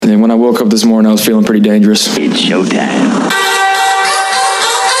And when I woke up this morning, I was feeling pretty dangerous. It's showtime.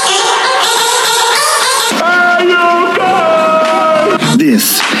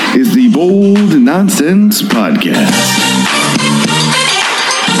 This is the Bold Nonsense Podcast.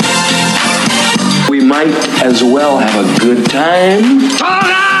 We might as well have a good time.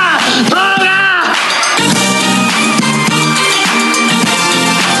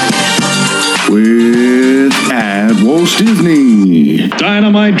 With at Walt Disney.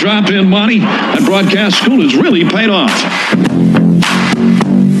 Dynamite drop-in money. That broadcast school has really paid off.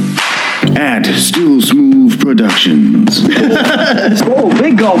 At Still Smooth Productions. Oh,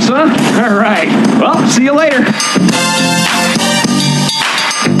 big gulps, huh? All right. Well, see you later.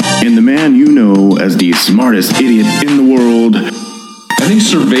 And the man you know as the smartest idiot in the world. I think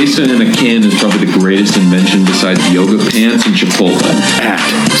cerveza in a can is probably the greatest invention besides yoga pants and Chipotle. At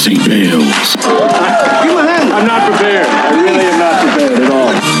St. Bale's. I'm not prepared. I really am not prepared at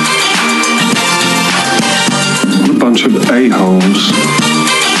all. A bunch of a-holes.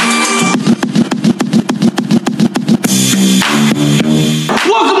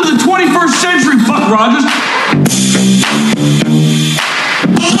 Welcome to the 21st century, Buck Rogers.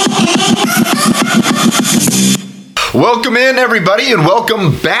 Welcome in, everybody, and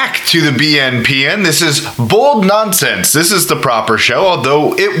welcome back to the BNPN. This is Bold Nonsense. This is the proper show,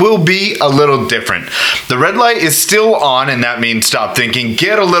 although it will be a little different. The red light is still on, and that means stop thinking,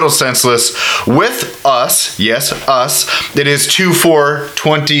 get a little senseless with us. Yes, us. It is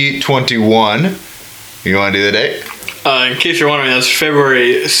 2/4/2021. You want to do the date? In case you're wondering, that's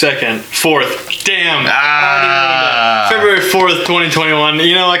February 2nd, 4th. Damn. February 4th, 2021.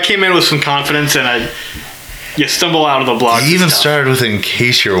 You know, I came in with some confidence, and you stumble out of the block. You even started with "in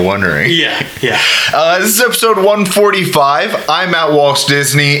case you're wondering." Yeah. This is episode 145. I'm at Walt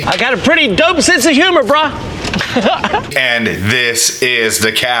Disney. I got a pretty dope sense of humor, brah. And this is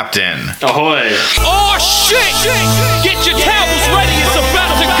the captain. Ahoy. Oh, shit! Get your towels ready. It's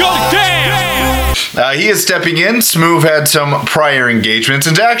about to go down. He is stepping in. Smooth had some prior engagements,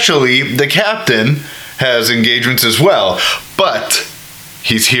 and actually, the captain has engagements as well. But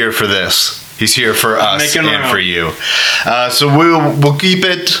he's here for this. He's here for us and for you. So we'll keep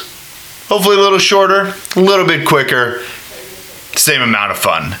it hopefully a little shorter, a little bit quicker, same amount of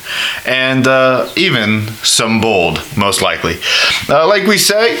fun, and even some bold, most likely. Like we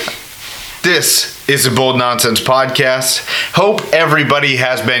say, this is a Bold Nonsense Podcast. Hope everybody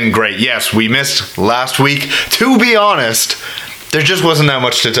has been great. Yes, we missed last week. To be honest, there just wasn't that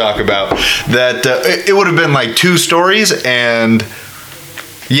much to talk about. That it would have been like 2 stories, and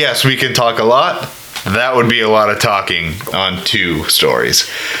yes, we can talk a lot. That would be a lot of talking on 2 stories.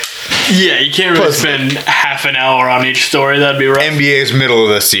 Yeah, you can't really spend half an hour on each story. That'd be rough. NBA's middle of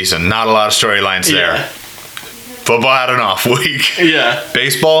the season. Not a lot of storylines there. Football had an off week. Yeah.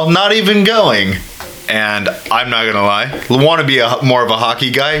 Baseball, not even going. And I'm not going to lie. Want to be more of a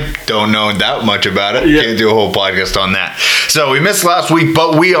hockey guy. Don't know that much about it. Yeah. Can't do a whole podcast on that. So we missed last week,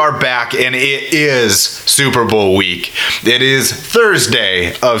 but we are back, and it is Super Bowl week. It is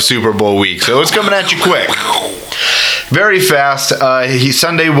Thursday of Super Bowl week, so it's coming at you quick. Very fast.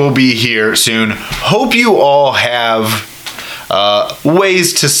 Sunday will be here soon. Hope you all have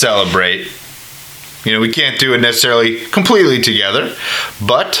ways to celebrate. You know, we can't do it necessarily completely together,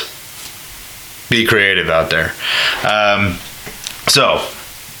 but be creative out there. So,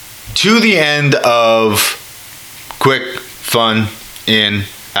 to the end of quick, fun, in,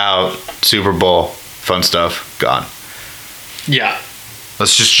 out, Super Bowl, fun stuff, gone. Yeah.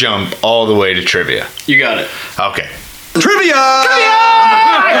 Let's just jump all the way to trivia. You got it. Okay. Trivia,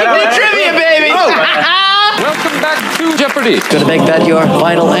 baby! Welcome back to Jeopardy! Gonna make that your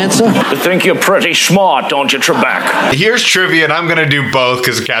final answer? You think you're pretty smart, don't you, Trebek? Here's trivia, and I'm going to do both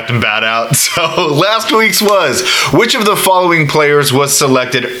because the captain bowed out. So last week's was, which of the following players was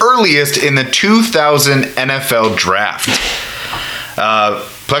selected earliest in the 2000 NFL Draft?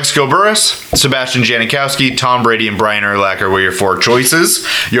 Plexico Burress, Sebastian Janikowski, Tom Brady, and Brian Urlacher were your 4 choices.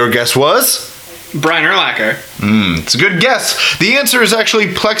 Your guess was? Brian Urlacher. It's a good guess. The answer is actually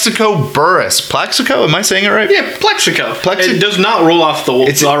Plexico Burress. Plexico? Am I saying it right? Yeah, Plexico. It does not roll off the wall.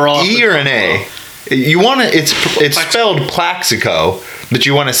 It's an E or an A. You want to? It's spelled Plaxico, but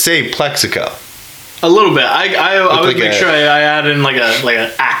you want to say Plexico. A little bit. I would make sure I add in like a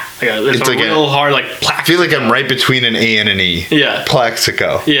it's like real hard like Plaxico. I feel like I'm right between an A and an E. Yeah.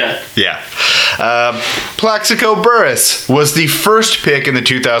 Plaxico. Yeah. Plaxico Burress was the first pick in the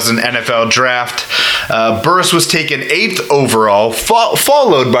 2000 NFL Draft. Burris was taken 8th overall,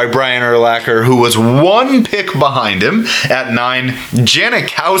 followed by Brian Urlacher, who was 1 pick behind him at 9.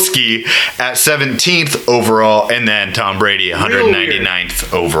 Janikowski at 17th overall, and then Tom Brady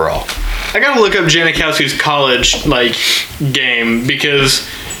 199th overall. I gotta look up Janikowski's college game, because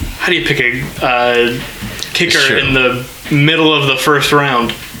how do you pick a kicker in the middle of the first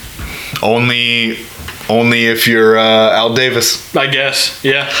round? Only if you're Al Davis. I guess,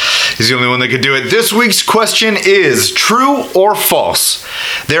 yeah. He's the only one that could do it. This week's question is true or false?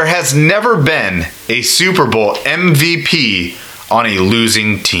 There has never been a Super Bowl MVP on a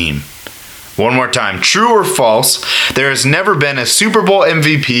losing team. One more time. True or false? There has never been a Super Bowl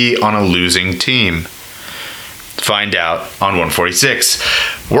MVP on a losing team. Find out on 146.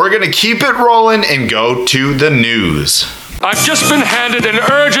 We're going to keep it rolling and go to the news. I've just been handed an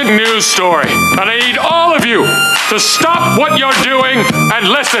urgent news story, and I need all of you to stop what you're doing and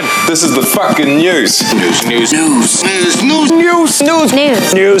listen. This is the fucking news. News. We're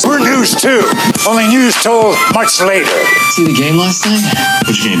news too. Only news told much later. See the game last night?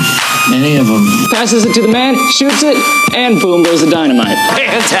 Which game? Any of them. Passes it to the man, shoots it, and boom goes the dynamite.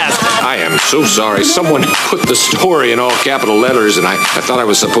 Fantastic. I am so sorry. Someone put the story in all capital letters, and I thought I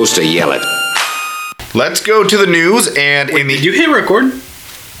was supposed to yell it. Let's go to the news, and did you hit record?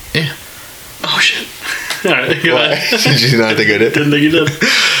 Yeah. Oh shit! All right, go ahead. Did you not think I did? Didn't think you did.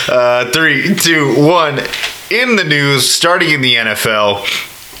 3, 2, 1. In the news, starting in the NFL,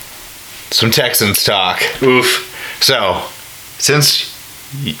 some Texans talk. Oof. So, since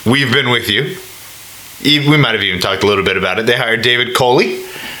we've been with you, we might have even talked a little bit about it. They hired David Coley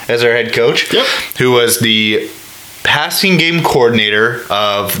as our head coach, who was the passing game coordinator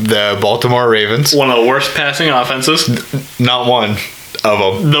of the Baltimore Ravens. One of the worst passing offenses. Not one of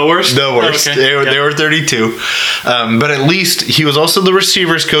them. The worst? The worst. Okay. They were 32. But at least he was also the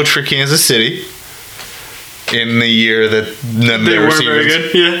receivers coach for Kansas City in the year that none of they their weren't receivers.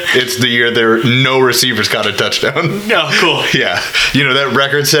 Very good. Yeah. It's the year no receivers caught a touchdown. Oh, cool. Yeah. You know, that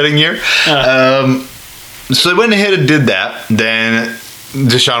record-setting year. So they went ahead and did that. Then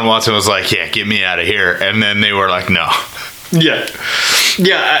Deshaun Watson was like, yeah, get me out of here. And then they were like, no. Yeah.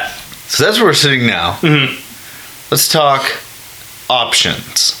 Yeah. So that's where we're sitting now. Mm-hmm. Let's talk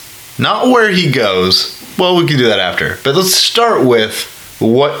options. Not where he goes. Well, we can do that after. But let's start with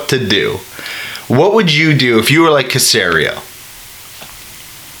what to do. What would you do if you were like Caserio?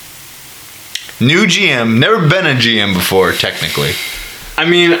 New GM, never been a GM before, technically. I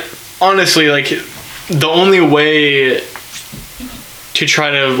mean, honestly, the only way to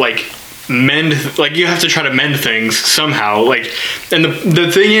try to mend, you have to try to mend things somehow. And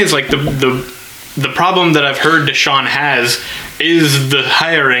the thing is, the problem that I've heard Deshaun has is the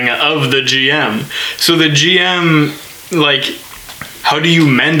hiring of the GM. So the GM, how do you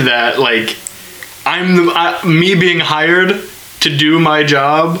mend that? Me being hired to do my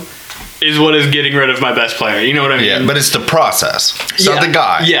job is what is getting rid of my best player. You know what I mean? Yeah, but it's the process. It's not the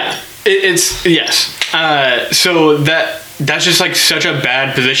guy. Yeah, it's yes. So that's just such a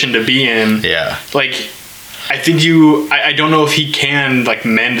bad position to be in. Yeah. I think I don't know if he can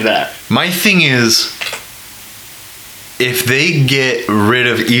mend that. My thing is, if they get rid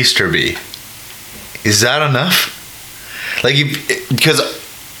of Easterby, is that enough? Because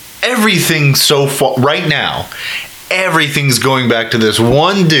everything so far right now, everything's going back to this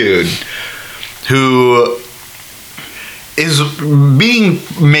one dude who is being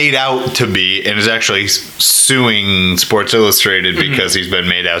made out to be, and is actually suing Sports Illustrated because he's been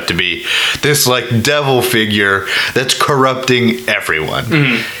made out to be this devil figure that's corrupting everyone.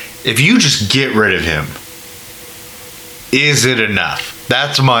 If you just get rid of him, is it enough?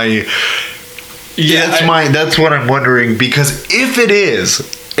 That's what I'm wondering, because if it is,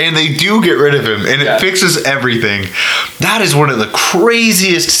 and they do get rid of him, and it fixes everything, that is one of the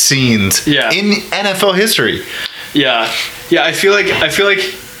craziest scenes in NFL history. Yeah, I feel like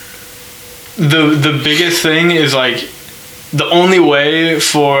the biggest thing is the only way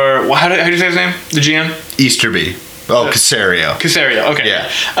for how do you say his name? The GM? Easterby. Oh, Caserio. Caserio. Okay. Yeah.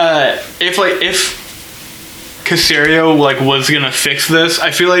 If Caserio was gonna fix this,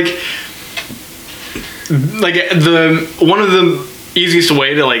 I feel like one of the easiest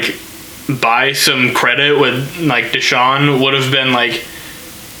way to buy some credit with Deshaun would have been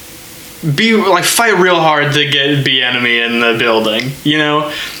fight real hard to get Bieniemy in the building, you know,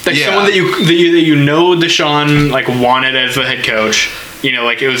 someone that you know Deshaun wanted as the head coach, you know,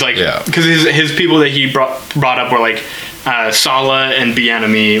 it was because his people that he brought up were Saleh and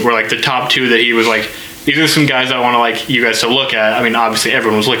Bieniemy were the top two that he was these are some guys I want to you guys to look at. I mean, obviously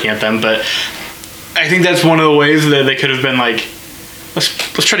everyone was looking at them, but I think that's one of the ways that they could have been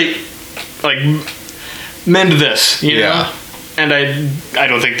let's try to mend this, you know? And I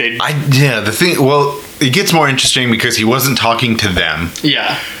don't think they'd... it gets more interesting because he wasn't talking to them.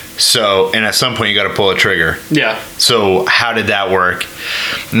 Yeah. So, and at some point you got to pull a trigger. Yeah. So how did that work?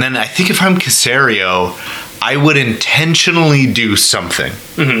 And then I think if I'm Caserio, I would intentionally do something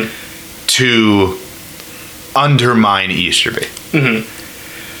to undermine Easterby.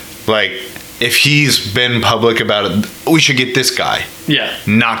 Like, if he's been public about it, we should get this guy. Yeah.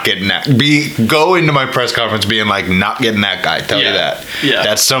 Not getting that. Go into my press conference being like, not getting that guy. Tell you that. Yeah.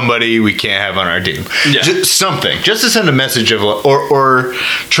 That's somebody we can't have on our team. Yeah. Just something. Just to send a message of, or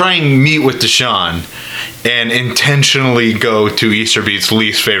try and meet with Deshaun and intentionally go to Easterby's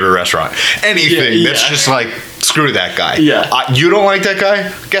least favorite restaurant. Anything that's just like, screw that guy. Yeah. You don't like that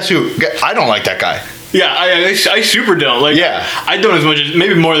guy? Guess who? I don't like that guy. Yeah, I super don't. Like, I don't as much as,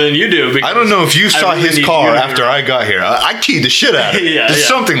 maybe more than you do. I don't know if you saw his car after I got here. I keyed the shit out of it.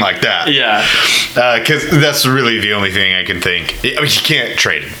 Something like that. Yeah. Because that's really the only thing I can think. I mean, you can't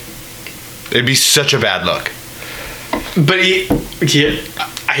trade him. It'd be such a bad look. But it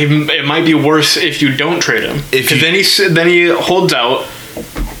might be worse if you don't trade him. Because then he holds out.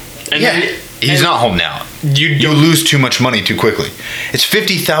 And he's not holding out. You lose too much money too quickly. It's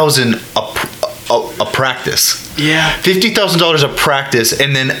 $50,000 a practice. Yeah. $50,000 a practice,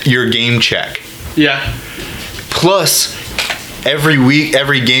 and then your game check. Yeah. Plus, every week,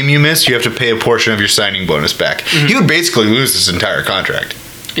 every game you miss, you have to pay a portion of your signing bonus back. He would basically lose this entire contract.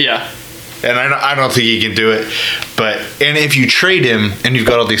 Yeah. And I don't think he can do it. And if you trade him and you've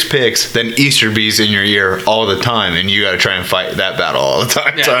got all these picks, then Easterby's in your ear all the time, and you got to try and fight that battle all the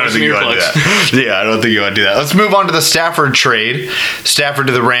time. Yeah, so I don't think you want to do that. Yeah, I don't think you want to do that. Let's move on to the Stafford trade. Stafford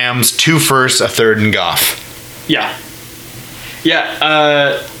to the Rams, 2 firsts, a third, and Goff. Yeah.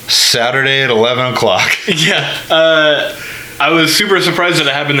 Yeah. Saturday at 11 o'clock. Yeah. I was super surprised that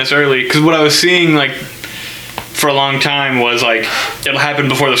it happened this early, because what I was seeing, like, for a long time was like, it'll happen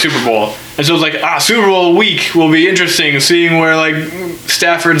before the Super Bowl. And so it was like, Super Bowl week will be interesting, seeing where like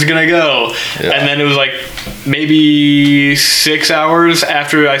Stafford's gonna go. Yeah. And then it was like maybe 6 hours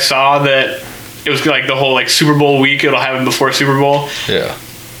after I saw that it was like the whole like Super Bowl week, it'll happen before Super Bowl. Yeah.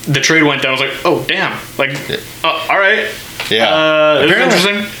 The trade went down. I was like, oh damn. Like, all right. Yeah.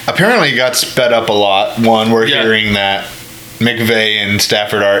 Interesting. Apparently it got sped up a lot. One, we're hearing that McVay and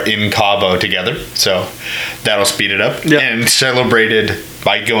Stafford are in Cabo together, so that'll speed it up. Yeah. And celebrated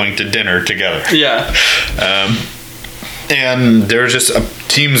by going to dinner together. Yeah. And there's just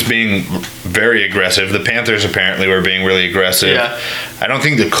teams being very aggressive. The Panthers apparently were being really aggressive. Yeah. I don't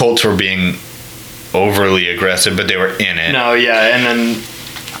think the Colts were being overly aggressive, but they were in it. No, yeah, and then...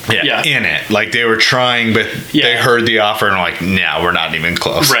 Yeah, in it. Like, they were trying, but they heard the offer and were like, no, we're not even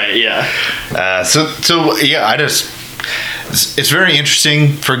close. Right, yeah. It's very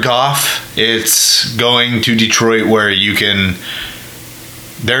interesting for Goff. It's going to Detroit where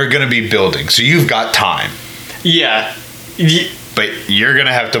they're going to be building. So you've got time. Yeah. But you're going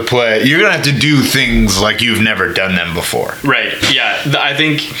to have to do things like you've never done them before. Right. Yeah. I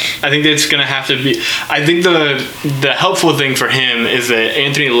think it's going to have to be. I think the helpful thing for him is that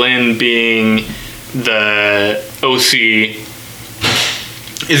Anthony Lynn being the OC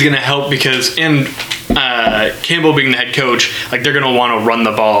is going to help because Campbell being the head coach, like they're going to want to run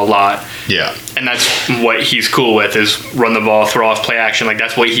the ball a lot. Yeah. And that's what he's cool with is run the ball, throw off play action. Like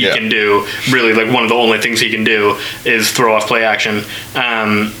that's what he can do. Really, like one of the only things he can do is throw off play action.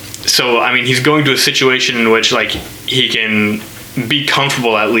 So, I mean, he's going to a situation in which like he can be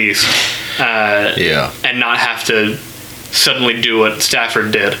comfortable at least. And not have to suddenly do what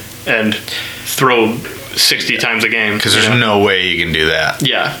Stafford did and throw 60 times a game. Because there's no way you can do that.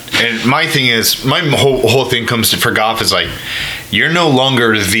 Yeah. And my thing is, my whole thing comes to for Goff is like, you're no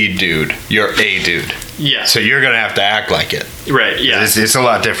longer the dude. You're a dude. Yeah. So you're going to have to act like it. Right, yeah. It's a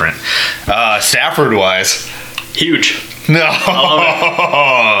lot different. Stafford-wise. Huge. No.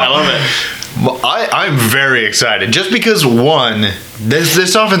 I love it. I'm very excited. Just because, one,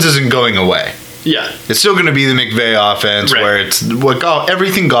 this offense isn't going away. Yeah. It's still going to be the McVay offense where it's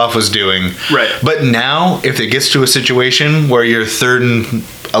everything Goff was doing. Right. But now, if it gets to a situation where you're 3rd and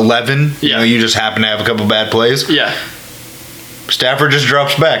 11, you just happen to have a couple bad plays. Yeah. Stafford just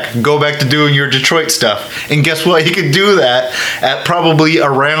drops back. Go back to doing your Detroit stuff. And guess what? He could do that at probably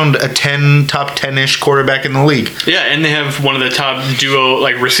around a top 10-ish quarterback in the league. Yeah, and they have one of the top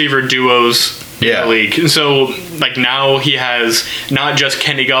receiver duos in the league. And so, now he has not just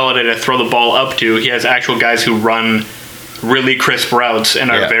Kenny Golladay to throw the ball up to, he has actual guys who run really crisp routes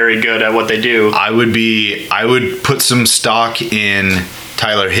and are very good at what they do. I would put some stock in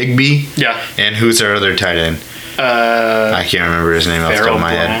Tyler Higbee. Yeah. And who's our other tight end? I can't remember his name off the top of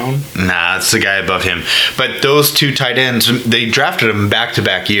my head. Nah, it's the guy above him. But those two tight ends, they drafted them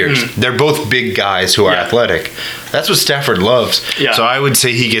back-to-back years. They're both big guys who are athletic. That's what Stafford loves. Yeah. So I would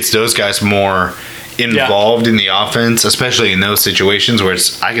say he gets those guys more involved in the offense, especially in those situations where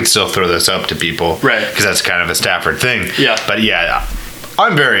I can still throw this up to people. Right. Because that's kind of a Stafford thing. Yeah. But yeah,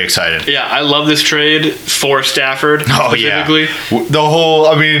 I'm very excited. Yeah, I love this trade for Stafford specifically. Yeah. The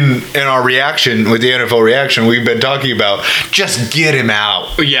whole, in our reaction with the NFL reaction, we've been talking about just get him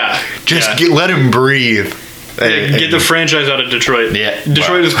out. Yeah. Just let him breathe. Get the franchise out of Detroit. Yeah.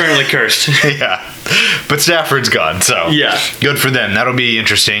 Detroit is apparently cursed. Yeah. But Stafford's gone, so good for them. That'll be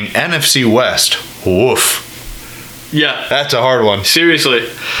interesting. NFC West. Woof. Yeah. That's a hard one. Seriously.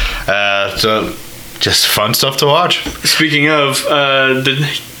 So just fun stuff to watch. Speaking of,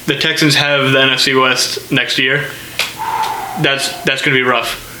 the Texans have the NFC West next year. That's going to be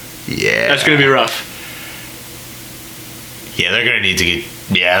rough. Yeah. That's going to be rough. Yeah, they're going to need to get...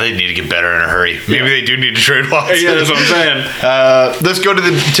 Yeah, they need to get better in a hurry. Maybe they do need to trade Watson. Yeah, that's what I'm saying. Let's go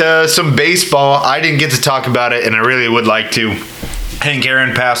to some baseball. I didn't get to talk about it, and I really would like to. Hank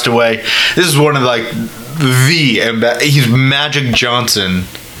Aaron passed away. This is one of he's Magic Johnson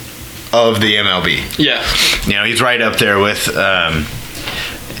of the MLB. Yeah. He's right up there with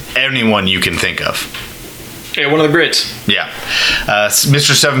anyone you can think of. Yeah, one of the greats. Yeah.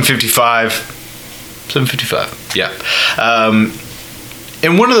 Mr. 755. 755. Yeah.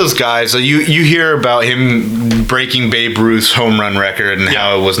 And one of those guys, you hear about him breaking Babe Ruth's home run record and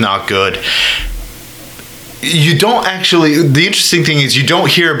how it was not good. You don't actually, the interesting thing is you don't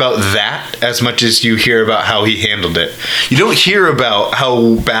hear about that as much as you hear about how he handled it. You don't hear about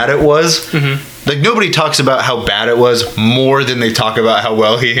how bad it was. Mm-hmm. Like, nobody talks about how bad it was more than they talk about how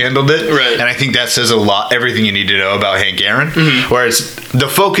well he handled it. Right. And I think that says a lot, everything you need to know about Hank Aaron. Mm-hmm. Whereas the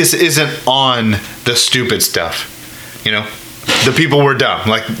focus isn't on the stupid stuff. The people were dumb.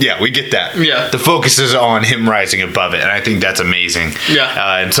 We get that. Yeah. The focus is on him rising above it, and I think that's amazing.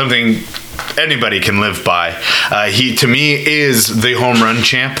 Yeah. And something anybody can live by. He, to me, is the home run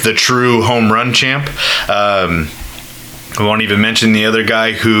champ, the true home run champ. I won't even mention the other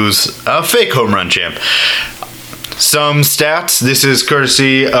guy who's a fake home run champ. Some stats. This is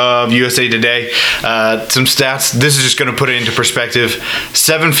courtesy of USA Today. Some stats. This is just going to put it into perspective.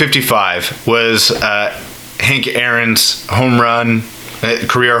 755 was Hank Aaron's home run,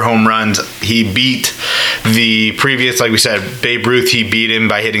 career home runs. He beat the previous, like we said, Babe Ruth. He beat him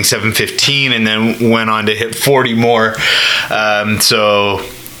by hitting 715 and then went on to hit 40 more. So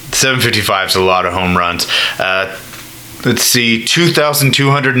 755 is a lot of home runs. Let's see,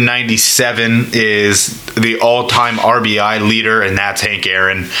 2,297 is the all-time RBI leader, and that's Hank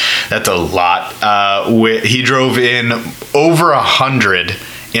Aaron. That's a lot. He drove in over 100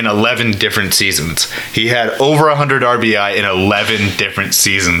 in 11 different seasons. He had over 100 RBI in 11 different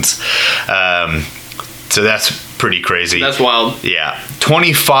seasons. So that's pretty crazy. That's wild. Yeah.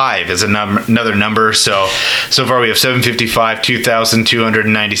 25 is another number. So far we have 755,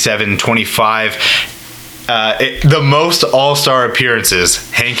 2,297, 25. The most all-star appearances,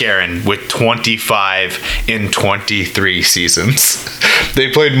 Hank Aaron with 25 in 23 seasons.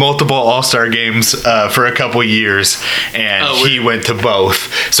 They played multiple all-star games for a couple years, and he went to both.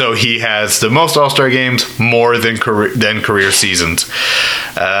 So he has the most all-star games, more than career seasons.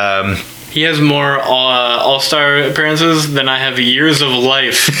 He has more all-star appearances than I have years of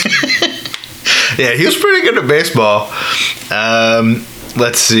life. Yeah, he was pretty good at baseball.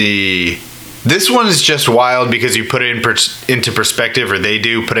 Let's see. This one is just wild because you put it into perspective, or they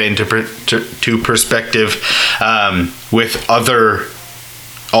do put it into perspective with other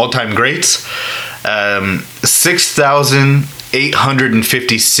all-time greats.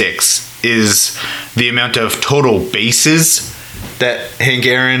 6,856 is the amount of total bases that Hank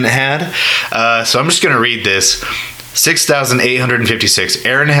Aaron had. So I'm just going to read this. 6,856.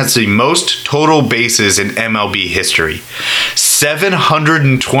 Aaron has the most total bases in MLB history.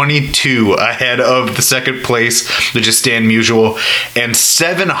 722 ahead of the second place, which is Stan Musial, and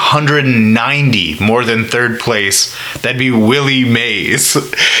 790 more than third place. That'd be Willie Mays.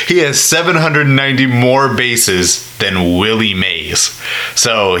 He has 790 more bases than Willie Mays.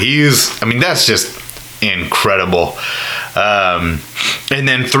 So that's just incredible. And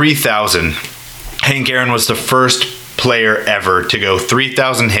then 3,000. Hank Aaron was the first player ever to go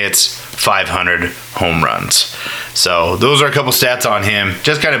 3,000 hits, 500 home runs. So those are a couple stats on him.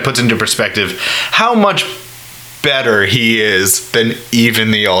 Just kind of puts into perspective how much better he is than even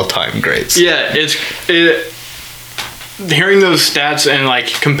the all-time greats. Yeah, hearing those stats and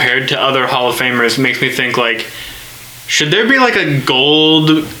compared to other Hall of Famers makes me think should there be a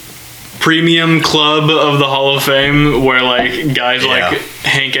gold premium club of the Hall of Fame where like guys like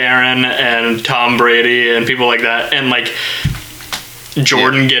Hank Aaron and Tom Brady and people like that and like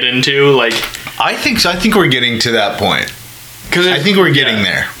Jordan get into like. I think we're getting to that point. I think we're getting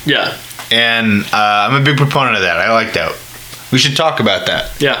there. Yeah. And I'm a big proponent of that. I like that. We should talk about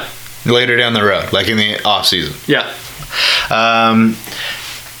that. Yeah. Later down the road, like in the off season. Yeah.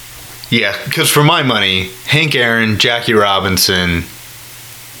 Yeah, because for my money, Hank Aaron, Jackie Robinson,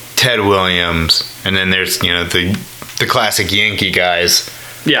 Ted Williams, and then there's the classic Yankee guys.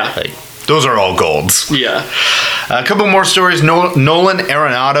 Yeah. Like those are all golds. Yeah. A couple more stories. Nolan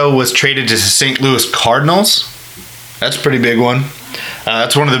Arenado was traded to the St. Louis Cardinals. That's a pretty big one.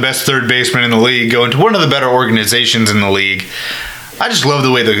 That's one of the best third basemen in the league, going to one of the better organizations in the league. I just love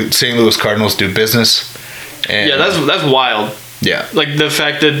the way the St. Louis Cardinals do business. And yeah, that's wild. Yeah, like the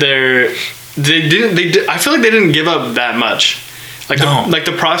fact that I feel like they didn't give up that much. Like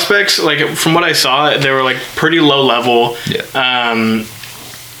the prospects, like from what I saw, they were like pretty low level. Yeah.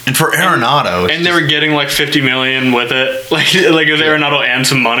 And for Arenado, and they were getting like $50 million with it, like it was Arenado and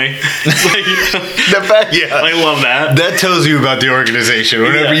some money. I love that. That tells you about the organization.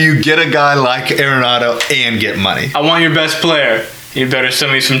 Whenever you get a guy like Arenado and get money, I want your best player. You better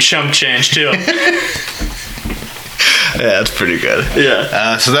send me some chump change too. Yeah, that's pretty good.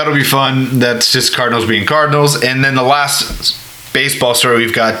 Yeah. So that'll be fun. That's just Cardinals being Cardinals, and then the last baseball story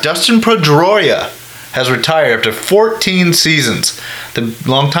we've got: Dustin Pedroia has retired after 14 seasons. The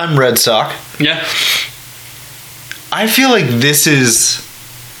longtime Red Sox. Yeah. I feel like this is,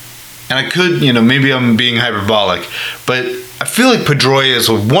 and I could, maybe I'm being hyperbolic, but I feel like Pedroia is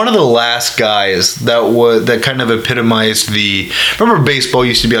one of the last guys that kind of epitomized the. Remember, baseball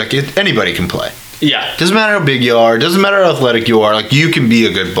used to be like anybody can play. Yeah. Doesn't matter how big you are. Doesn't matter how athletic you are. Like, you can be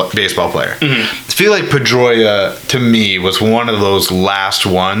a good baseball player. Mm-hmm. I feel like Pedroia, to me, was one of those last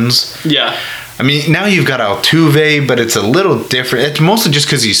ones. Yeah. I mean, now you've got Altuve, but it's a little different. It's mostly just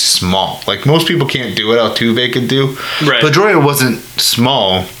because he's small. Like, most people can't do what Altuve could do. Right. Pedroia wasn't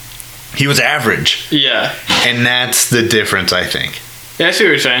small. He was average. Yeah. And that's the difference, I think. Yeah, I see what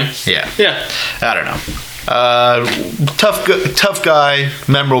you're saying. Yeah. Yeah. I don't know. Tough guy,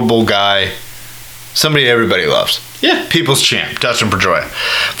 memorable guy. Somebody everybody loves. Yeah. People's champ, Dustin Pedroia.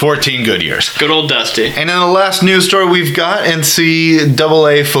 14 good years. Good old Dusty. And then the last news story we've got,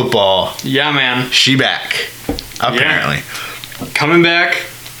 NCAA football. Yeah, man. She back, apparently. Yeah. Coming back.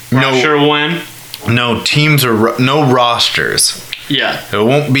 Not sure when. No teams or no rosters. Yeah. It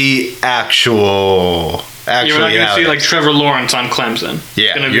won't be actually. You're not going to see like Trevor Lawrence on Clemson.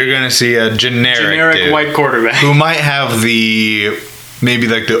 Yeah, you're going to see a generic dude white quarterback who might have maybe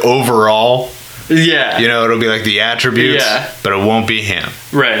like the overall. Yeah. It'll be like the attributes, but it won't be him.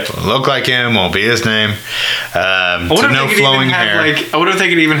 Right. It'll look like him, won't be his name. I wonder if no flowing hair. I wonder if they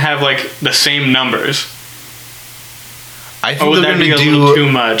could even have like the same numbers. I think they're going to do a little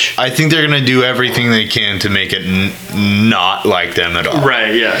too much. I think they're going to do everything they can to make it not like them at all.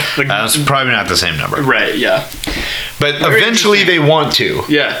 Right, yeah. It's probably not the same number. Right, yeah. But eventually they want to.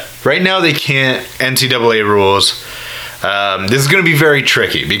 Yeah. Right now they can't. NCAA rules. This is going to be very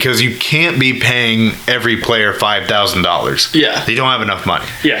tricky because you can't be paying every player $5,000. Yeah. They don't have enough money.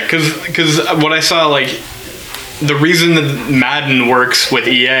 Yeah, because what I saw, like, the reason that Madden works with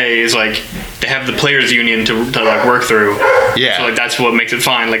EA is like they have the players union to like work through. Yeah. So like that's what makes it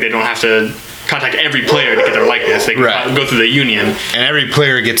fine. Like they don't have to contact every player to get their likeness. They can go through the union. And every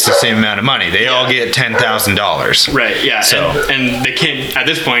player gets the same amount of money. They all get $10,000. Right. Yeah. So and they can't at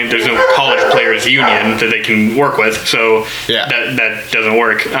this point. There's no college players union that they can work with. So that doesn't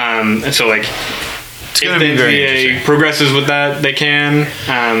work. And so like. If the NCAA progresses with that, they can.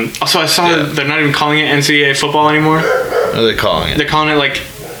 Also, I saw that they're not even calling it NCAA football anymore. What are they calling it? They're calling it like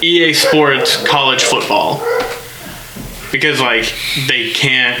EA Sports College Football. Because like they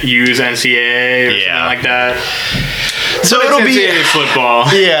can't use NCAA or something like that. So it'll be NCAA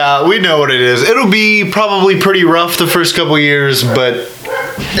football. Yeah, we know what it is. It'll be probably pretty rough the first couple years, but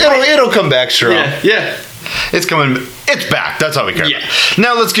it'll come back strong. Yeah. It's coming. It's back. That's all we care about.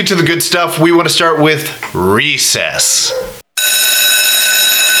 Now let's get to the good stuff. We want to start with recess.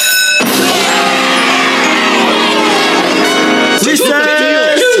 Let's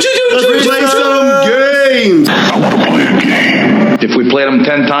play some games. I want to play a game. If we played them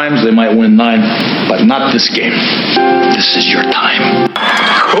 10 times, they might win 9, but not this game. This is your time.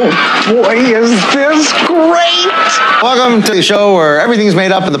 Oh boy, is this great! Welcome to the show where everything's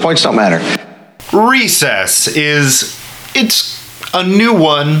made up and the points don't matter. Recess it's a new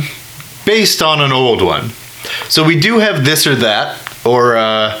one based on an old one. So we do have this or that, or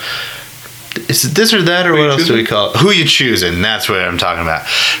Is it this or that, or what else do we call it? Who you choosing? That's what I'm talking about.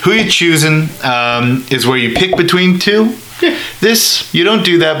 Who you choosing is where you pick between two. Yeah. This, you don't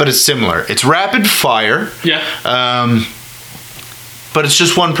do that, but it's similar. It's rapid fire. Yeah. But it's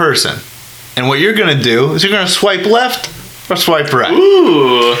just one person. And what you're going to do is you're going to swipe left or swipe right.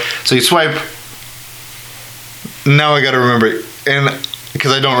 Ooh. So you swipe. Now I got to remember it. And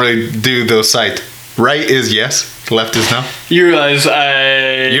because I don't really do those sites. Right is yes. Left is no. You realize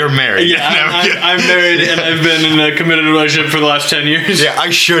You're married. Yeah, I'm married and I've been in a committed relationship for the last 10 years. Yeah, I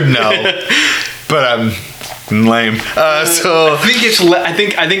should know. But I'm lame. So I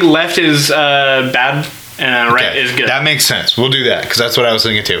think left is bad and right is good. That makes sense. We'll do that because that's what I was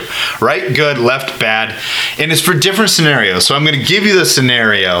thinking too. Right, good, left, bad. And it's for different scenarios. So I'm going to give you the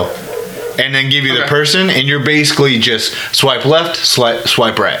scenario and then give you the person, and you're basically just swipe left,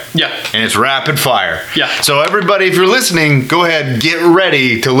 swipe right. Yeah. And it's rapid fire. Yeah. So everybody, if you're listening, go ahead, get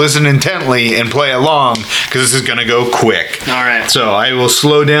ready to listen intently and play along because this is going to go quick. All right. So I will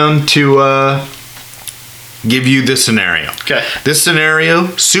slow down to give you this scenario. Okay. This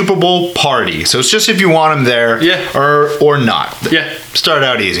scenario, Super Bowl party. So it's just if you want them there or not. Yeah. Start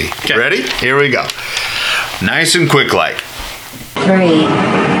out easy. Okay. Ready? Here we go. Nice and quick like. 3, 2,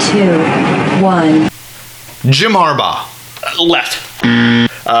 1. Jim Harbaugh. Left.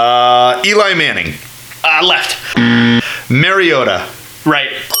 Eli Manning. Left. Mariota.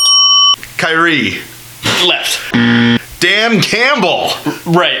 Right. Kyrie. Left. Dan Campbell.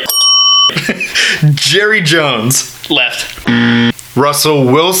 Right. Jerry Jones. Left. Russell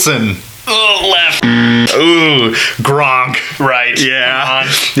Wilson. Left. Ooh, Gronk. Right. Yeah.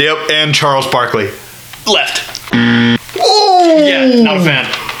 Yep. And Charles Barkley. Left. Ooh. Yeah, not a fan.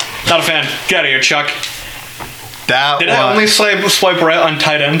 Not a fan. Get out of here, Chuck. Did I only swipe right on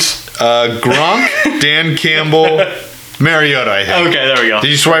tight ends? Gronk, Dan Campbell, Mariota, I think. Okay, there we go.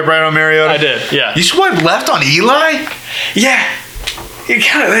 Did you swipe right on Mariota? I did, yeah. You swiped left on Eli? Yeah. He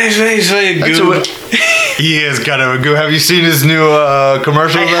kind of, he's a goob. He is kind of a goob. Have you seen his new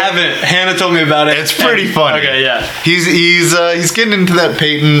commercial? I haven't. Hannah told me about it. It's pretty funny. Okay, yeah. He's getting into that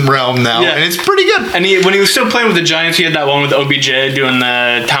Peyton realm now, and it's pretty good. And when he was still playing with the Giants, he had that one with OBJ doing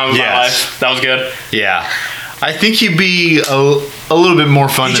the Time of My Life. That was good. Yeah. I think he'd be a little bit more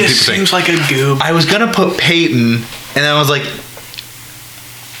fun than people think. He just seems like a goob. I was going to put Peyton, and then I was like,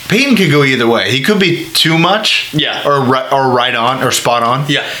 Peyton could go either way. He could be too much, or right on, or spot on.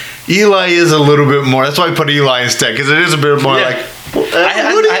 Yeah. Eli is a little bit more. That's why I put Eli instead, because it is a bit more like.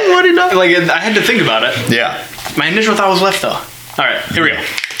 What he not? Like I had to think about it. Yeah. My initial thought was left though. All right, here we go.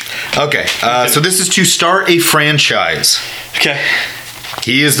 Okay, so this is to start a franchise. Okay.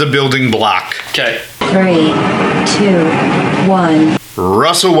 He is the building block. Okay. 3, 2, 1.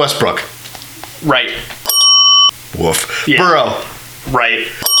 Russell Westbrook. Right. Woof. Yeah. Burrow. Right.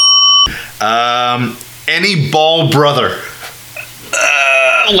 Any Ball brother.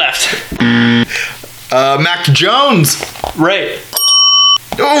 Left. Mac Jones. Right.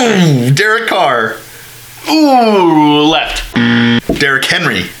 Ooh, Derek Carr. Ooh, left. Derrick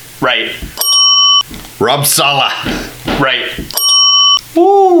Henry. Right. Rob Saleh. Right.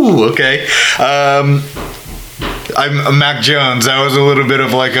 Ooh, okay. I'm Mac Jones. That was a little bit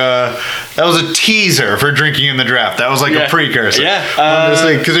of like that was a teaser for drinking in the draft. That was like a precursor. Yeah.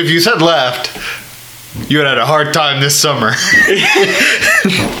 Because if you said left, you would have had a hard time this summer.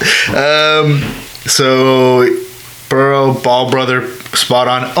 So Burrow, Ball brother, spot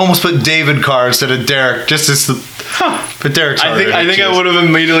on. Almost put David Carr instead of Derek. Just as but Derek's I think I would have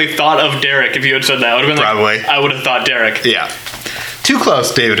immediately thought of Derek if you had said that. I would have been probably. I would have thought Derek. Yeah. Too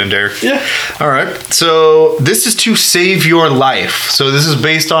close, David and Derek. Yeah. All right. So this is to save your life. So this is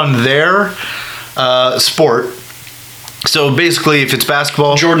based on their sport. So basically, if it's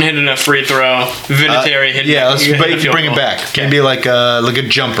basketball, Jordan hitting a free throw, Vinatieri hitting. Yeah, let's bring it back. Okay. Maybe like a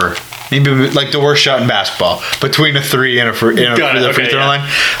jumper. Maybe like the worst shot in basketball, between a 3 and a free throw line.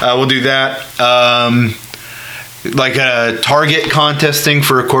 We'll do that. Like a target contest thing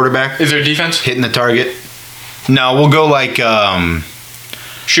for a quarterback. Is there defense? Hitting the target. No, we'll go like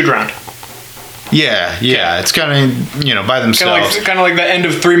shoot around. Yeah. It's kind of by themselves. Kind of like the end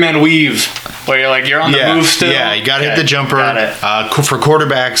of 3-man weave, where you're on the move still. Yeah, you got to hit the jumper. Got it. For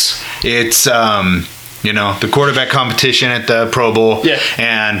quarterbacks, it's the quarterback competition at the Pro Bowl. Yeah.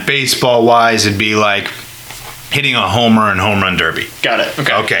 And baseball wise, it'd be like hitting a homer and home run derby. Got it.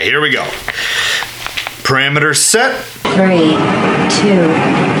 Okay. Okay, here we go. Parameters set. 3, 2,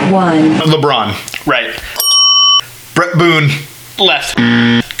 1. LeBron. Right. Brett Boone. Left.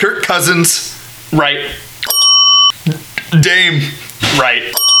 Kirk Cousins. Right. Dame.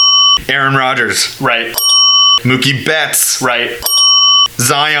 Right. Aaron Rodgers. Right. Mookie Betts. Right.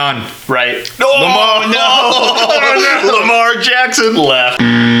 Zion. Right. Lamar. No. Lamar Jackson. Left.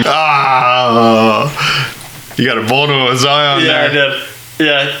 You got a bold one with Zion there. I did.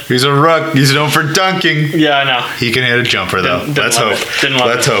 Yeah. He's a ruck. He's known for dunking. Yeah, I know. He can hit a jumper, though. Let's hope. Didn't love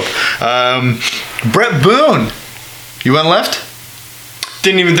Let's hope. Brett Boone. You went left?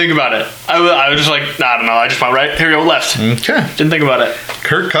 Didn't even think about it. I was just like, I don't know. I just went right. Here we go, left. Okay. Didn't think about it.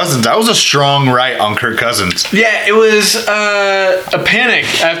 Kirk Cousins. That was a strong right on Kirk Cousins. Yeah, it was a panic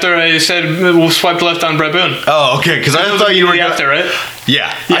after I said we'll swipe left on Brett Boone. Oh, okay. Because I thought you were after, right?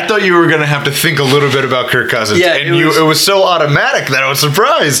 Yeah, I thought you were going to have to think a little bit about Kirk Cousins. Yeah, and it was so automatic that I was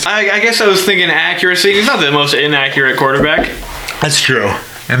surprised. I guess I was thinking accuracy. He's not the most inaccurate quarterback. That's true.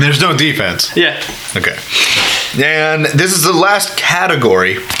 And there's no defense. Yeah. Okay. And this is the last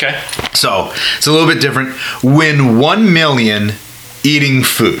category. Okay. So it's a little bit different. Win 1 million eating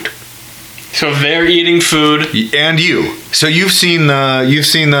food. So they're eating food, and you. So you've seen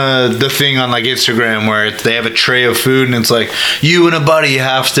the thing on like Instagram where they have a tray of food and it's like you and a buddy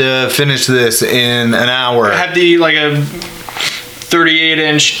have to finish this in an hour. I have to eat like a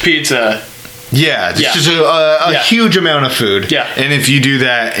 38-inch pizza. Yeah, it's just a huge amount of food. Yeah. And if you do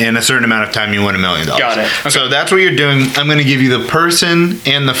that in a certain amount of time, you win $1 million. Got it. Okay. So that's what you're doing. I'm going to give you the person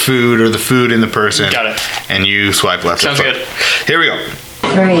and the food, or the food and the person. Got it. And you swipe left. Sounds good. Here we go.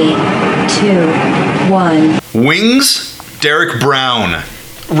 3, 2, 1. Wings, Derek Brown.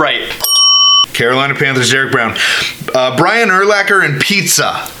 Right. Carolina Panthers, Derek Brown. Brian Urlacher and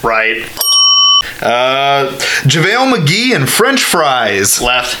pizza. Right. JaVale McGee and French fries.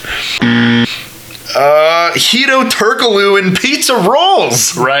 Left. Hito Turkoglu and pizza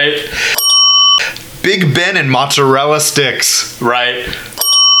rolls. Right. Big Ben and mozzarella sticks. Right.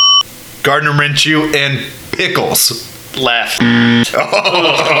 Gardner Minshew and pickles. Left.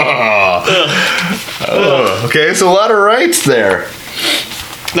 Okay, it's a lot of rights there.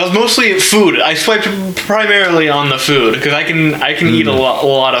 That was mostly food. I swiped primarily on the food because I can eat a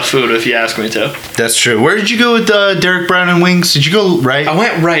lot of food if you ask me to. That's true. Where did you go with Derek Brown and wings? Did you go right? I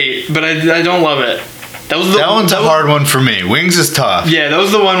went right, but I don't love it. That one's a hard one for me. Wings is tough. Yeah, that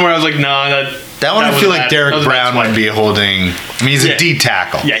was the one where I was like, nah, that one I feel like Derek Brown would be holding. I mean, he's a D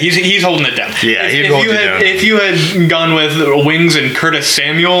tackle. Yeah, he's holding it down. Yeah, he'd hold it down. If you had gone with Wings and Curtis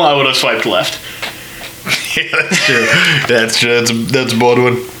Samuel, I would have swiped left. Yeah, that's true. That's true. That's a bold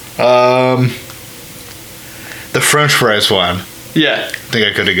one. The French fries one. Yeah. I think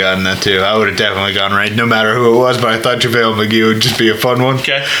I could have gotten that too. I would have definitely gone right, no matter who it was. But I thought JaVale McGee would just be a fun one.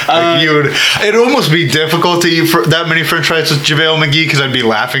 Okay. It'd almost be difficult to eat that many French fries with JaVale McGee because I'd be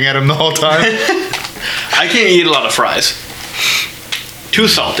laughing at him the whole time. I can't eat a lot of fries. Too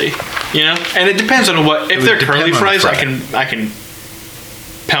salty, you know. And it depends on what. If they're curly fries, I can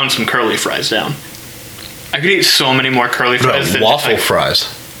pound some curly fries down. I could eat so many more curly fries than waffle fries.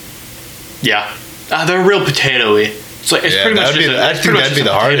 Yeah, they're real potato-y. It's like pretty much just I think that'd be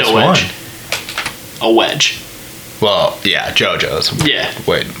the hardest wedge. one. A wedge. Well, yeah, JoJo's. Yeah.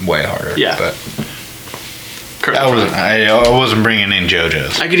 Way harder. Yeah. But I wasn't bringing in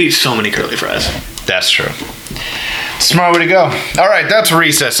JoJo's. I could eat so many curly fries. That's true. Smart way to go. All right, that's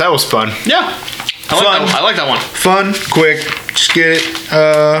Recess. That was fun. Yeah. I like that one. Fun, quick. Just get it,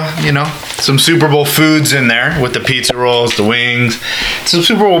 some Super Bowl foods in there with the pizza rolls, the wings, some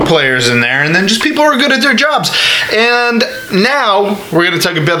Super Bowl players in there, and then just people who are good at their jobs. And now we're going to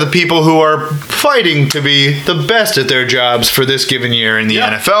talk about the people who are fighting to be the best at their jobs for this given year in the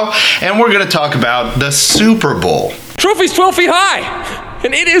NFL. And we're going to talk about the Super Bowl. Trophy's 12 feet high,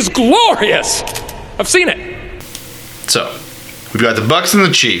 and it is glorious. I've seen it. So, we've got the Bucs and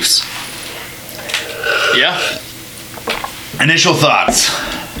the Chiefs. Yeah. Initial thoughts.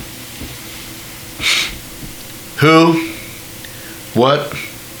 Who? What?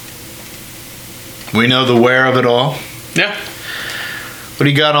 We know the where of it all. Yeah. What do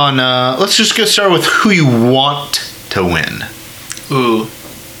you got on? Let's just get started with who you want to win. Ooh. I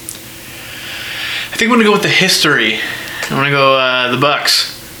think I'm gonna go with the history. I want to go the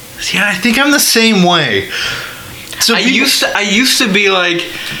Bucs. Yeah, I think I'm the same way. So I used to be like,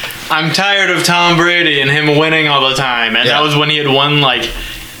 I'm tired of Tom Brady and him winning all the time, and that was when he had won like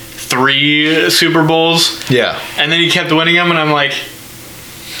 3 Super Bowls. Yeah. And then he kept winning them, and I'm like,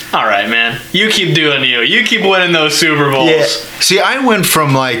 all right, man, you keep doing you. You keep winning those Super Bowls. Yeah. See, I went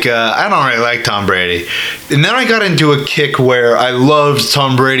from like, I don't really like Tom Brady. And then I got into a kick where I loved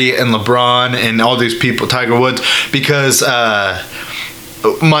Tom Brady and LeBron and all these people, Tiger Woods, because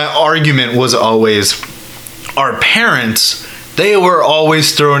my argument was always our parents, they were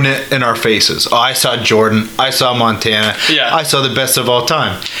always throwing it in our faces. Oh, I saw Jordan. I saw Montana. Yeah. I saw the best of all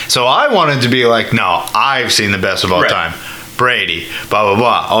time. So I wanted to be like, no, I've seen the best of all time. Brady, blah, blah,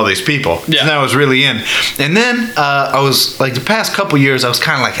 blah, all these people. Yeah. And I was really in. And then I was like, the past couple years, I was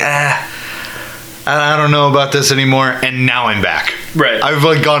kind of like, I don't know about this anymore. And now I'm back. Right. I've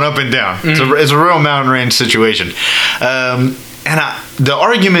like gone up and down. It's a real mountain range situation. The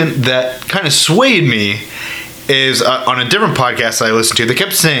argument that kind of swayed me is on a different podcast I listened to. They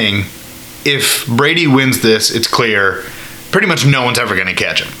kept saying, if Brady wins this, it's clear pretty much no one's ever going to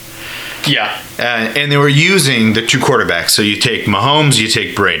catch him. Yeah. And they were using the two quarterbacks. So you take Mahomes, you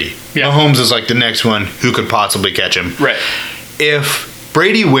take Brady. Yeah. Mahomes is like the next one who could possibly catch him. Right. If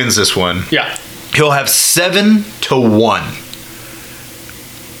Brady wins this one, yeah, he'll have 7-1.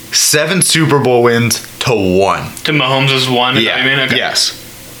 7 Super Bowl wins to 1. To Mahomes' 1? Yeah. I mean, okay. Yes.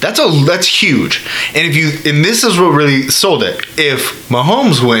 That's huge. And this is what really sold it. If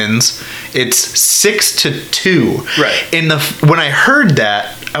Mahomes wins, it's 6-2. Right. When I heard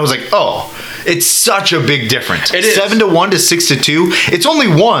that, I was like, oh, it's such a big difference. It is. 7-1 to 6-2. It's only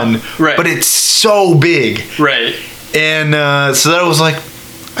 1, right, but it's so big. Right. And so that was like,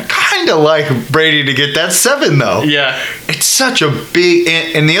 I kind of like Brady to get that 7 though. Yeah. It's such a big,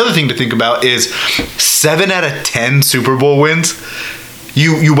 and the other thing to think about is 7 out of 10 Super Bowl wins.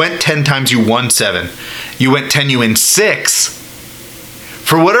 You went 10 times, you won 7. You went 10, you win 6.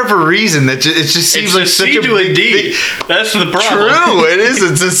 For whatever reason, it just seems like such a big D. That's the problem. True, it is.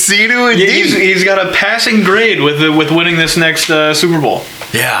 It's a C to a D. He's got a passing grade with winning this next Super Bowl.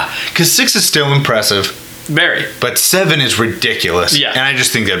 Yeah, because 6 is still impressive. Very. But 7 is ridiculous. Yeah. And I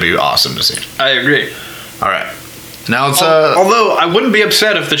just think that'd be awesome to see. I agree. All right. Now it's although I wouldn't be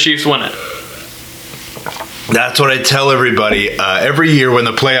upset if the Chiefs win it. That's what I tell everybody. Every year when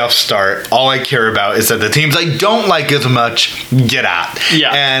the playoffs start, all I care about is that the teams I don't like as much get out.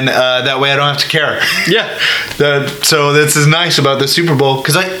 Yeah. And that way I don't have to care. Yeah. So this is nice about the Super Bowl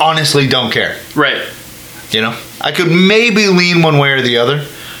because I honestly don't care. Right. You know? I could maybe lean one way or the other,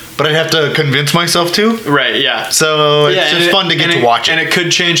 but I'd have to convince myself to. Right, yeah. So it's just fun to get to watch it. And it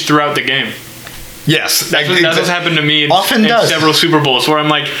could change throughout the game. Yes. That's what's happened to me in several Super Bowls where I'm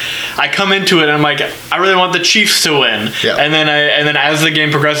like, I come into it and I'm like, I really want the Chiefs to win. Yeah. And then as the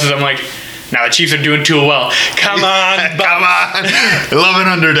game progresses, I'm like, now the Chiefs are doing too well. Come on. Come on. Love an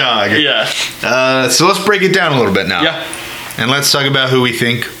underdog. Yeah. So let's break it down a little bit now. Yeah. And let's talk about who we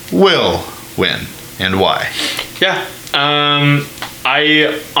think will win and why. Yeah.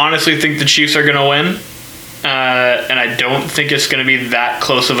 I honestly think the Chiefs are going to win. And I don't think it's going to be that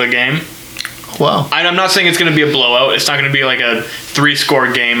close of a game. Wow. I'm not saying it's going to be a blowout. It's not going to be like a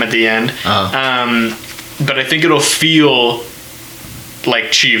 3-score game at the end. Uh-huh. But I think it'll feel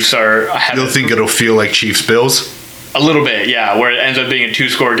like Chiefs are ahead. You'll think it'll feel like Chiefs-Bills? A little bit, yeah, where it ends up being a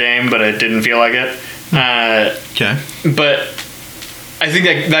 2-score game, but it didn't feel like it. Okay. But I think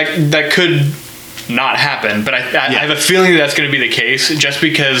that could not happen. But I have a feeling that's going to be the case, just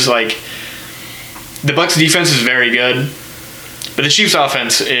because like the Bucs defense is very good, but the Chiefs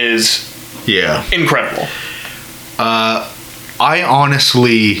offense is incredible.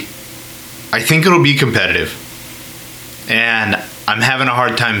 I think it'll be competitive, and I'm having a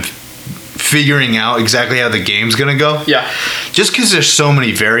hard time figuring out exactly how the game's gonna go. Yeah. Just because there's so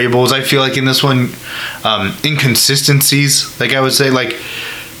many variables, I feel like in this one, inconsistencies. Like I would say, like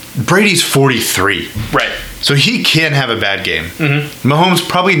Brady's 43, right? So he can have a bad game. Mm-hmm. Mahomes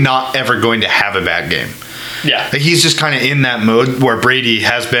probably not ever going to have a bad game. Yeah. Like he's just kind of in that mode where Brady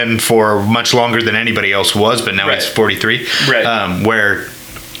has been for much longer than anybody else was, but now he's 43. Right. Where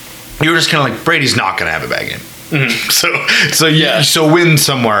you're just kind of like, Brady's not going to have a bad game. Mm-hmm. So win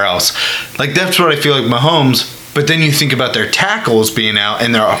somewhere else. Like that's what I feel like Mahomes. But then you think about their tackles being out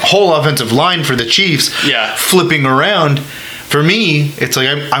and their whole offensive line for the Chiefs flipping around. For me, it's like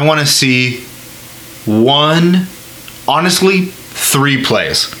I want to see 3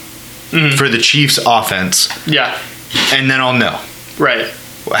 plays for the Chiefs offense. Yeah. And then I'll know. Right.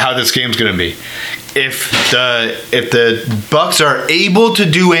 How this game's going to be. If the Bucs are able to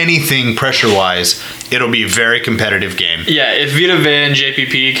do anything pressure-wise, it'll be a very competitive game. Yeah, if Vita Vea and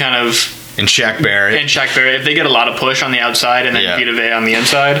JPP kind of... And Shaq Barrett. If they get a lot of push on the outside and then Vita Vea on the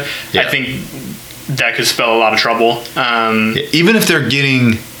inside, I think that could spell a lot of trouble. Even if they're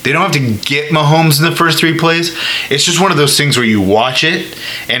getting... They don't have to get Mahomes in the first 3 plays. It's just one of those things where you watch it,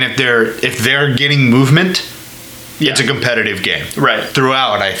 and if they're getting movement... It's a competitive game. Right.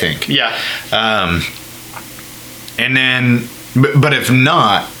 Throughout, I think. Yeah. And then, but if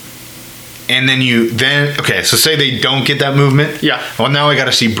not, and then okay, so say they don't get that movement. Yeah. Well, now I got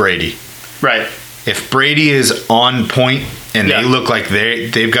to see Brady. Right. If Brady is on point and they look like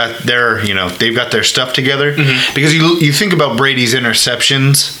they've got their stuff together. Because you think about Brady's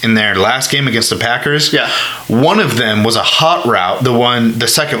interceptions in their last game against the Packers. Yeah. One of them was a hot route, the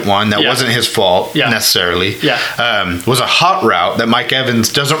second one that wasn't his fault necessarily. Yeah. Was a hot route that Mike Evans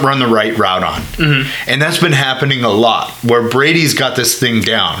doesn't run the right route on. And that's been happening a lot, where Brady's got this thing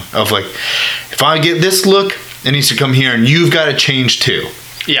down of like, if I get this look, it needs to come here, and you've got to change too.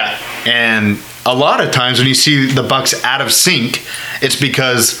 Yeah. And a lot of times when you see the Bucs out of sync, it's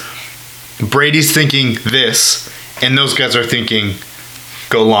because Brady's thinking this, and those guys are thinking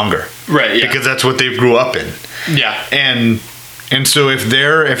go longer. Right. Yeah. Because that's what they grew up in. Yeah. And so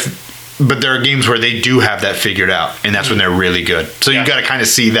but there are games where they do have that figured out, and that's when they're really good. So you got to kind of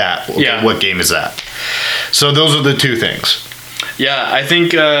see that. Okay, what game is that? So those are the two things. Yeah, I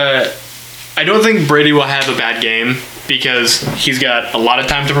think I don't think Brady will have a bad game because he's got a lot of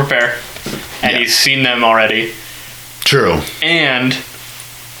time to prepare, and he's seen them already. True. And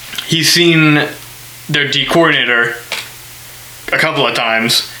he's seen their D coordinator a couple of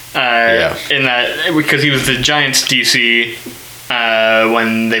times. In that, because he was the Giants DC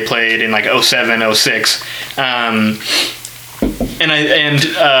when they played in like 07, 06. And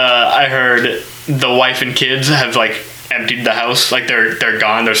I heard the wife and kids have like emptied the house, like they're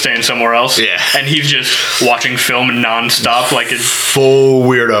gone, they're staying somewhere else. Yeah. And he's just watching film nonstop, like it's full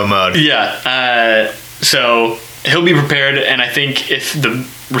weirdo mode. Yeah. So he'll be prepared, and I think if the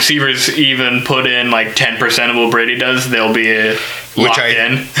receivers even put in like 10% of what Brady does, they'll be locked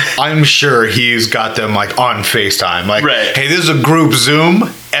in. I'm sure he's got them like on FaceTime. Like, right. Hey, this is a group Zoom.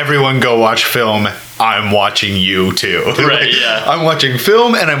 Everyone go watch film. I'm watching you too. Right, like, yeah. I'm watching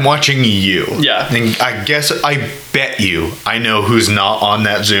film and I'm watching you. Yeah. And I bet you I know who's not on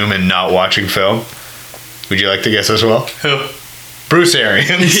that Zoom and not watching film. Would you like to guess as well? Who? Bruce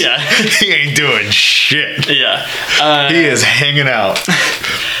Arians. Yeah. He ain't doing shit. Yeah. He is hanging out.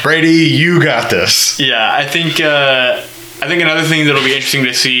 Brady, you got this. Yeah, I think another thing that'll be interesting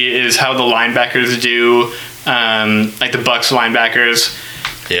to see is how the linebackers do, like the Bucs linebackers.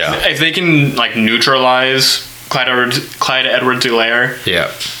 Yeah. If they can like neutralize Clyde Edwards-Helaire,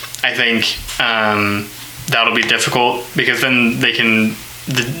 yeah, I think that'll be difficult because then they can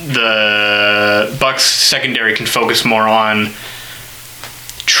the Bucs secondary can focus more on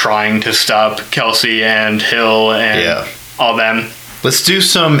trying to stop Kelsey and Hill and all them. Let's do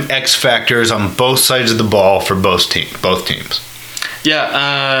some X factors on both sides of the ball for both teams. Yeah,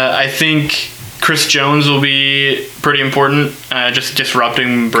 I think Chris Jones will be pretty important, just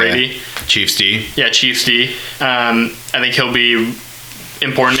disrupting Brady. Okay. Chiefs D. Yeah, Chiefs D. I think he'll be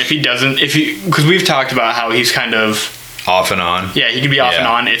important if he doesn't. Because we've talked about how he's kind of off and on. Yeah, he can be off and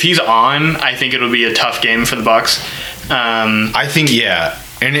on. If he's on, I think it'll be a tough game for the Bucs. I think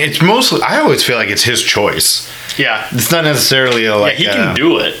and it's mostly. I always feel like it's his choice. Yeah, it's not necessarily like he can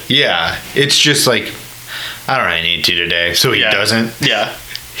do it. Yeah, it's just like I don't really need to today, so he doesn't. Yeah.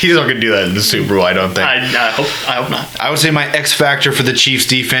 He's not going to do that in the Super Bowl, I don't think. I hope not. I would say my X factor for the Chiefs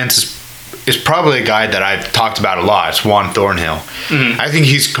defense is probably a guy that I've talked about a lot. It's Juan Thornhill. Mm-hmm. I think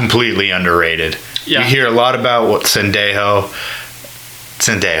he's completely underrated. Yeah. You hear a lot about what Sendejo,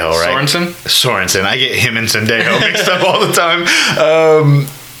 right? Sorensen. I get him and Sendejo mixed up all the time.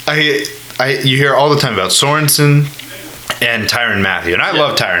 You hear all the time about Sorensen and Tyrann Mathieu, and I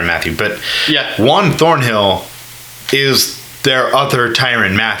love Tyrann Mathieu, but Juan Thornhill is their other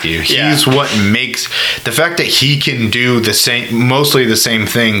Tyrann Mathieu. He's what makes the fact that he can do mostly the same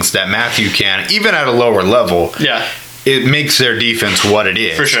things that Mathieu can, even at a lower level. Yeah. It makes their defense what it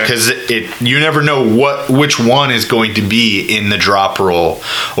is. For sure. Because you never know which one is going to be in the drop roll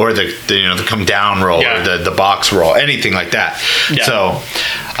or the come down roll or the box roll, anything like that. Yeah. So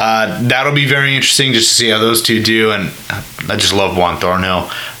that'll be very interesting just to see how those two do. And I just love Juan Thornhill.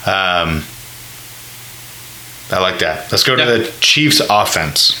 I like that. Let's go to the Chiefs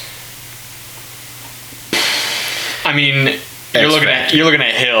offense. I mean, you're looking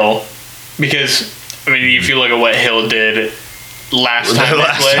at Hill because if you look at what Hill did last time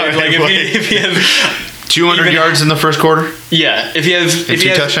they played, if he has 200 yards in the first quarter, if he has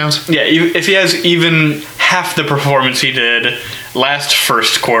two touchdowns, if he has even half the performance he did last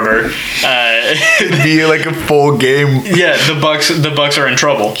first quarter, it'd be like a full game. Yeah, the Bucs are in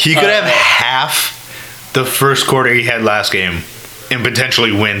trouble. He could have half the first quarter he had last game and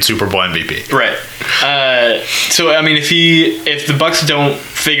potentially win Super Bowl MVP. Right. So if the Bucs don't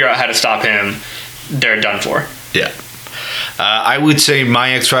figure out how to stop him, they're done for. Yeah. I would say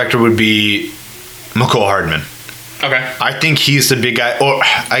my X factor would be McCole Hardman. Okay. I think he's the big guy. Or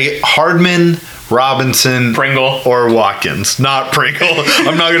Hardman, Robinson, Pringle, or Watkins. Not Pringle.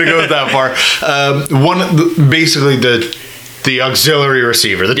 I'm not going to go that far. Basically the auxiliary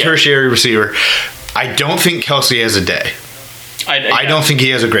receiver, the tertiary receiver. I don't think Kelce has a day. I don't think he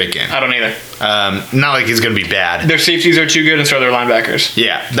has a great game. I don't either. Not like he's going to be bad. Their safeties are too good, and so are their linebackers.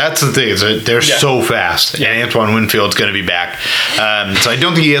 Yeah, that's the thing. Is that they're so fast, and Antoine Winfield's going to be back. So I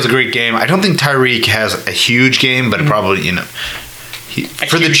don't think he has a great game. I don't think Tyreek has a huge game, but probably,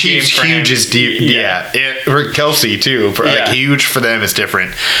 for the Chiefs, huge is deep. For Kelce too. Huge for them is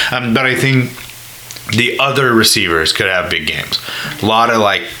different. But I think the other receivers could have big games. A lot of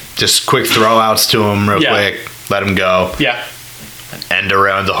just quick throwouts to him real quick. Let him go. Yeah. End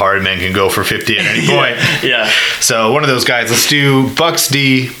around the hard man can go for 50 at any point. So one of those guys. Let's do Bucks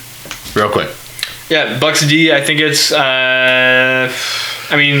D real quick. Yeah, Bucks D. I think it's. I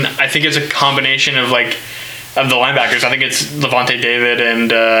think it's a combination of of the linebackers. I think it's Levante David and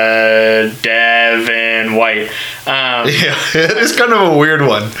Dev and White. It is kind of a weird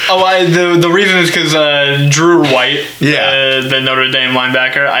one. The reason is because Drew White, the Notre Dame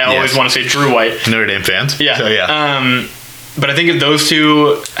linebacker. I always want to say Drew White. Notre Dame fans. Yeah. So but I think if those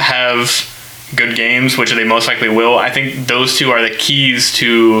two have good games, which they most likely will, I think those two are the keys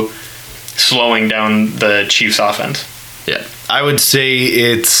to slowing down the Chiefs' offense. Yeah. I would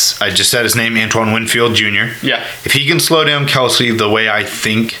say I just said his name, Antoine Winfield Jr. Yeah. If he can slow down Kelce the way I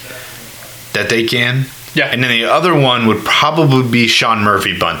think that they can. Yeah. And then the other one would probably be Sean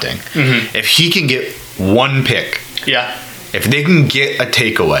Murphy Bunting. Mm-hmm. If he can get one pick. Yeah. If they can get a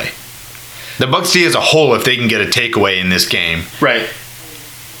takeaway. The Bucks D as a whole, if they can get a takeaway in this game. Right.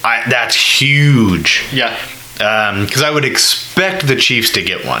 That's huge. Yeah. Because I would expect the Chiefs to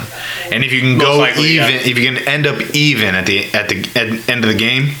get one, and if you can go even, if you can end up even at the end of the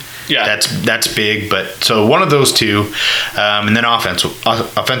game, that's big. But so one of those two, and then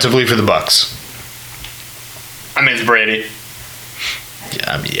offensively for the Bucks. I mean, it's Brady.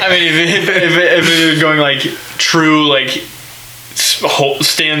 Yeah. I mean, if it was going true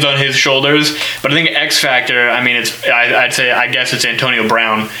stands on his shoulders, but I think X factor. I mean, I guess it's Antonio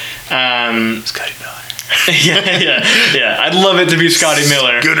Brown. Scotty Miller. Yeah. I'd love it to be Scotty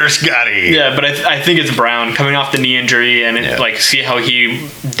Miller. Gooder Scotty. Yeah, but I think it's Brown coming off the knee injury and see how he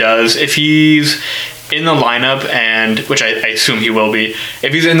does. If he's in the lineup which I assume he will be,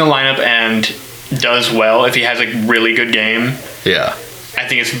 if he's in the lineup and does well, if he has a really good game, I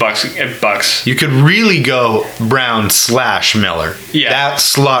think it's Bucks. You could really go Brown / Miller. Yeah. That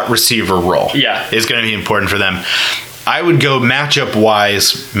slot receiver role is going to be important for them. I would go matchup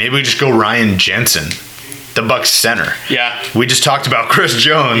wise, maybe we just go Ryan Jensen, the Bucks center. Yeah. We just talked about Chris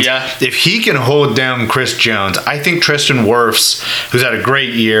Jones. Yeah. If he can hold down Chris Jones, I think Tristan Wirfs, who's had a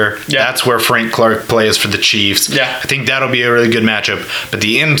great year, that's where Frank Clark plays for the Chiefs. Yeah. I think that'll be a really good matchup. But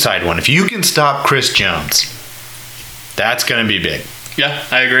the inside one, if you can stop Chris Jones, that's going to be big. Yeah,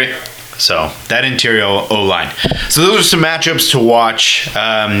 I agree. So that interior O-line. So those are some matchups to watch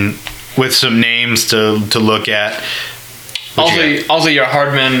with some names to look at. Also, your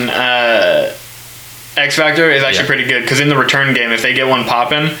Hardman X Factor is actually pretty good because in the return game, if they get one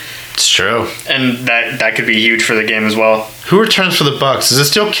popping, it's true, and that could be huge for the game as well. Who returns for the Bucks? Is it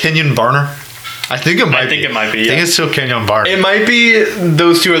still Kenyon Barner? I think it might be. I think it's still Kenyon Barner. It might be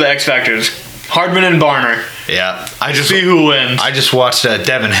those two are the X Factors, Hardman and Barner. Yeah, see who wins. I just watched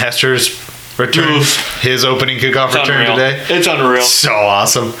Devin Hester's return, his opening kickoff return today. It's unreal. So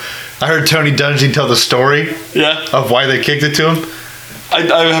awesome. I heard Tony Dungy tell the story of why they kicked it to him. I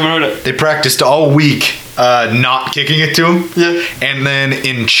haven't heard it. They practiced all week not kicking it to him. Yeah. And then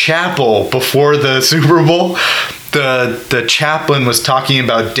in chapel before the Super Bowl, the chaplain was talking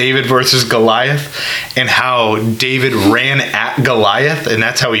about David versus Goliath and how David ran at Goliath and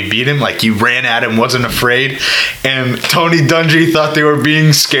that's how he beat him. He ran at him, wasn't afraid. And Tony Dungy thought they were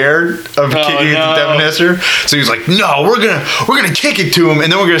being scared of kicking it to Devin Hester. So he was like, "No, we're gonna kick it to him, and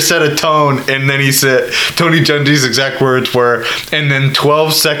then we're gonna set a tone." And then he said, Tony Dungy's exact words were, and then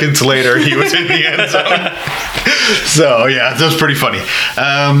 12 seconds later he was in the end zone. So yeah, that was pretty funny.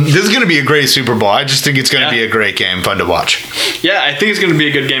 This is gonna be a great Super Bowl. I just think it's gonna be a great game, fun to watch. Yeah, I think it's going to be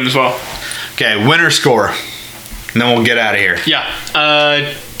a good game as well. Okay, winner score, and then we'll get out of here. Yeah,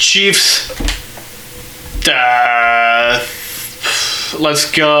 Chiefs. Let's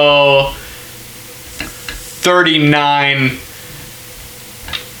go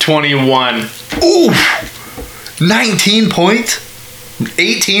 39-21. Ooh, 19 points,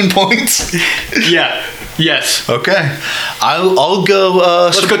 18 points. Yeah. Yes. Okay. I'll go...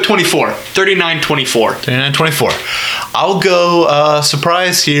 Let's go 24. 39-24. 39-24. I'll go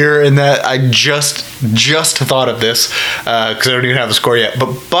surprise here in that I just thought of this because I don't even have the score yet.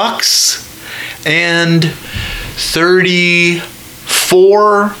 But Bucks and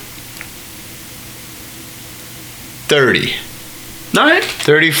 34-30. All right.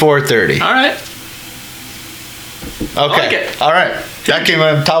 34-30. All right. Okay. I like it. All right. That came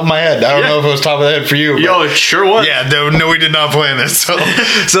on top of my head. I don't know if it was top of the head for you. Yo, it sure was. Yeah, no, we did not plan this.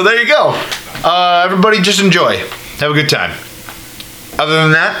 So there you go. Everybody just enjoy. Have a good time. Other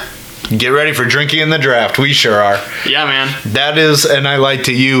than that, get ready for drinking in the draft. We sure are. Yeah, man. That is, and I lied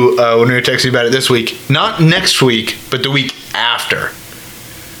to you when we were texting about it this week. Not next week, but the week after.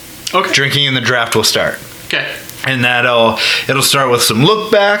 Okay. Drinking in the draft will start. Okay. And it'll start with some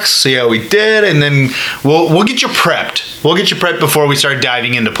look backs, see how we did, and then we'll get you prepped. We'll get you prepped before we start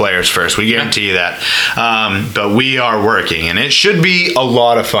diving into players first. We guarantee you that. But we are working, and it should be a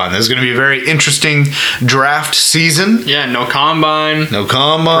lot of fun. This is going to be a very interesting draft season. Yeah, no combine. No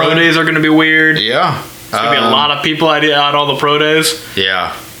combine. Pro days are going to be weird. Yeah. There's going to be a lot of people at all the pro days.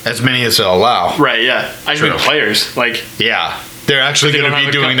 Yeah. As many as they'll allow. Right, yeah. I just mean players. Yeah. They're actually going to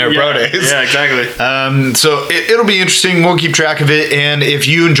be doing their pro days. Yeah, exactly. So it'll be interesting. We'll keep track of it. And if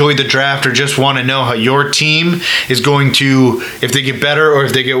you enjoyed the draft or just want to know how your team is going to, if they get better or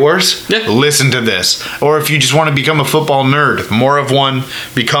if they get worse, listen to this. Or if you just want to become a football nerd, more of one,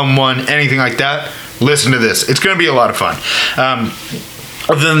 become one, anything like that, listen to this. It's going to be a lot of fun.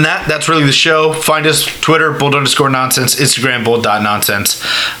 Other than that, that's really the show. Find us Twitter, bold_nonsense, Instagram, bold.nonsense.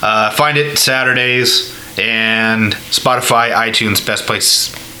 Find it Saturdays. And Spotify, iTunes, best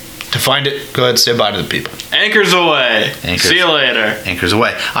place to find it. Go ahead and say bye to the people. Anchors away. See you later. Anchors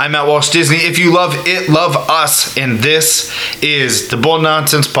away. I'm Matt Walsh Disney. If you love it, love us. And this is the Bold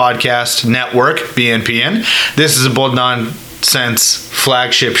Nonsense Podcast Network, BNPN. This is a Bold Nonsense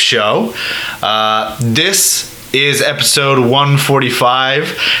flagship show. This is episode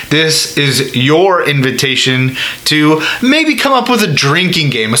 145. This is your invitation to maybe come up with a drinking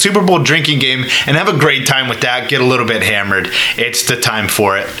game, a Super Bowl drinking game, and have a great time with that. Get a little bit hammered. It's the time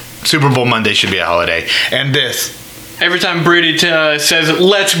for it. Super Bowl Monday should be a holiday. And this. Every time Brady says,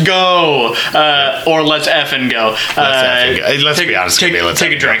 let's go, or let's effing go. Let's be honest. Take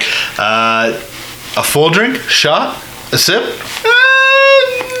a drink. A full drink? Shot? A sip?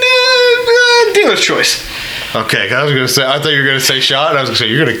 Dealer's choice. Okay, I thought you were going to say shot, and I was going to say,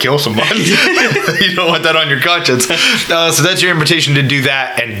 you're going to kill somebody. You don't want that on your conscience. So that's your invitation to do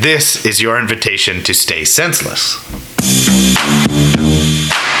that, and this is your invitation to stay senseless.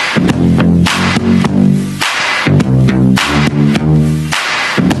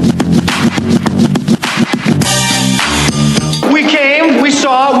 We came, we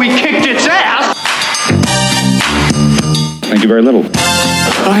saw, we kicked its ass. Thank you very little.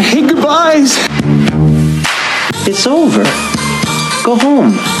 I hate goodbyes. It's over. Go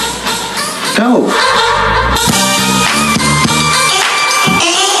home. Go.